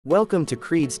Welcome to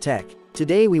Creed's Tech.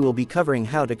 Today we will be covering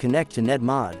how to connect to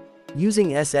Netmod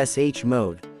using SSH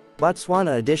mode,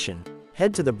 Botswana edition.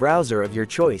 Head to the browser of your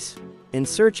choice and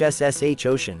search SSH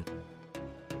Ocean.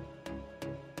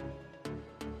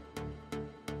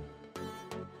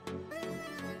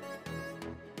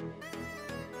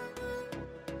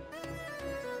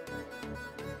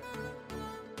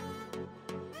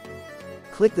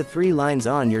 Click the three lines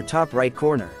on your top right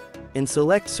corner and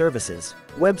select Services,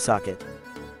 WebSocket.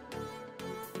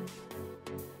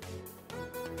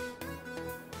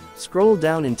 Scroll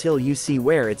down until you see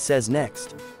where it says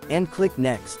Next, and click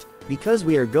Next. Because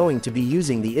we are going to be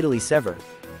using the Italy server,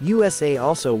 USA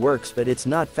also works, but it's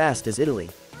not fast as Italy.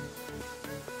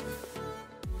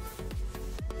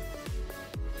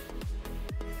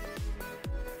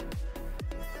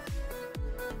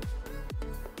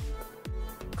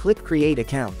 Click Create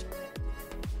Account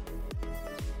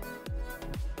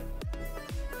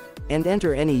and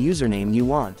enter any username you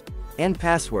want and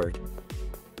password.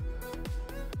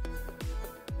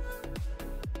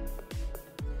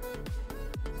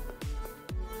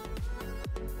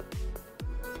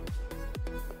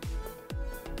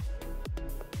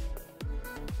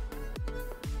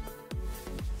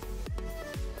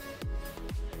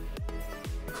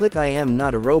 Click I am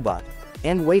not a robot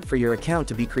and wait for your account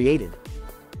to be created.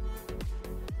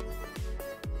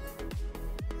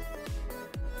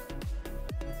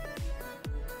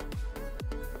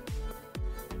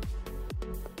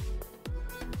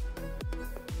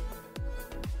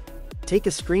 Take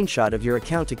a screenshot of your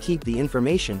account to keep the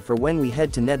information for when we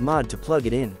head to Netmod to plug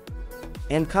it in.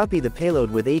 And copy the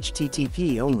payload with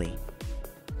HTTP only.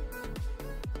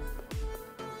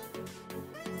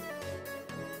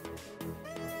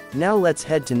 Now let's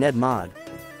head to Netmod.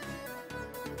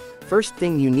 First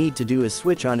thing you need to do is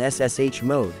switch on SSH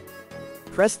mode.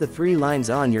 Press the three lines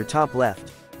on your top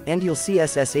left, and you'll see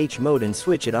SSH mode and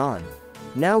switch it on.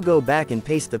 Now go back and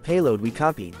paste the payload we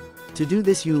copied. To do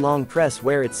this, you long press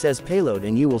where it says payload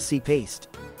and you will see paste.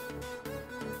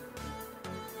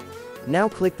 Now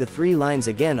click the three lines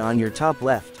again on your top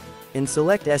left and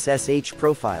select SSH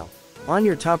profile. On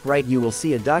your top right you will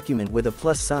see a document with a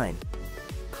plus sign.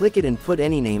 Click it and put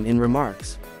any name in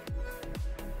remarks.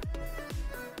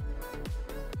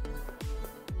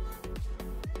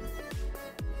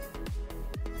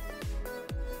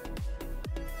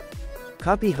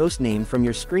 Copy hostname from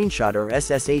your screenshot or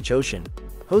SSH Ocean.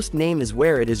 Host name is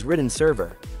where it is written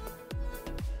server.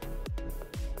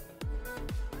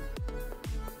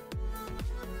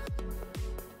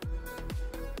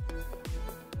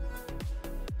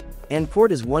 And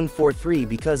port is 143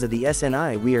 because of the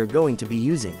SNI we are going to be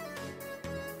using.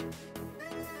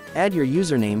 Add your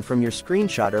username from your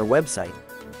screenshot or website.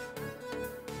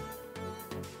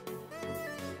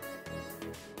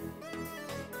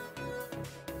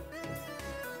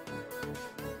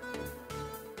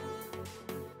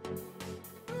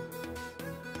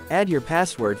 Add your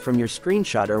password from your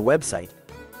screenshot or website.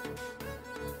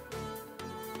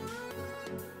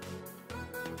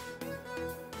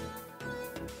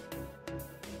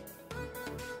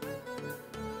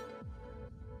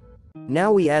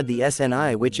 Now we add the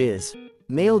SNI, which is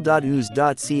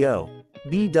mail.ooze.co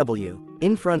bw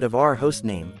in front of our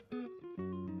hostname.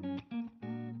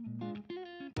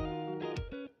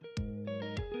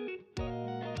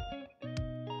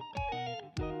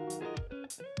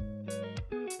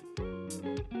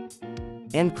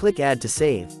 And click Add to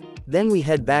save. Then we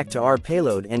head back to our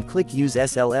payload and click Use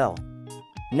SLL.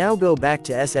 Now go back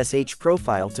to SSH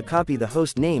profile to copy the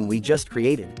host name we just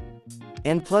created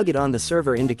and plug it on the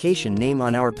server indication name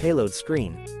on our payload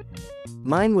screen.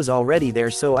 Mine was already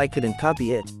there, so I couldn't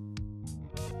copy it.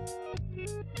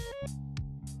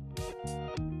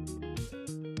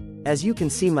 As you can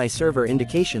see, my server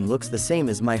indication looks the same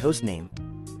as my hostname.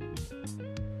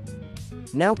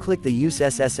 Now click the Use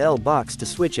SSL box to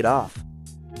switch it off.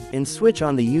 And switch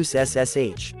on the Use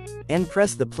SSH. And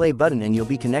press the play button and you'll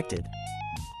be connected.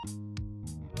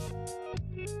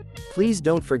 Please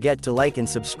don't forget to like and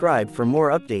subscribe for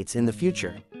more updates in the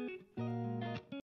future.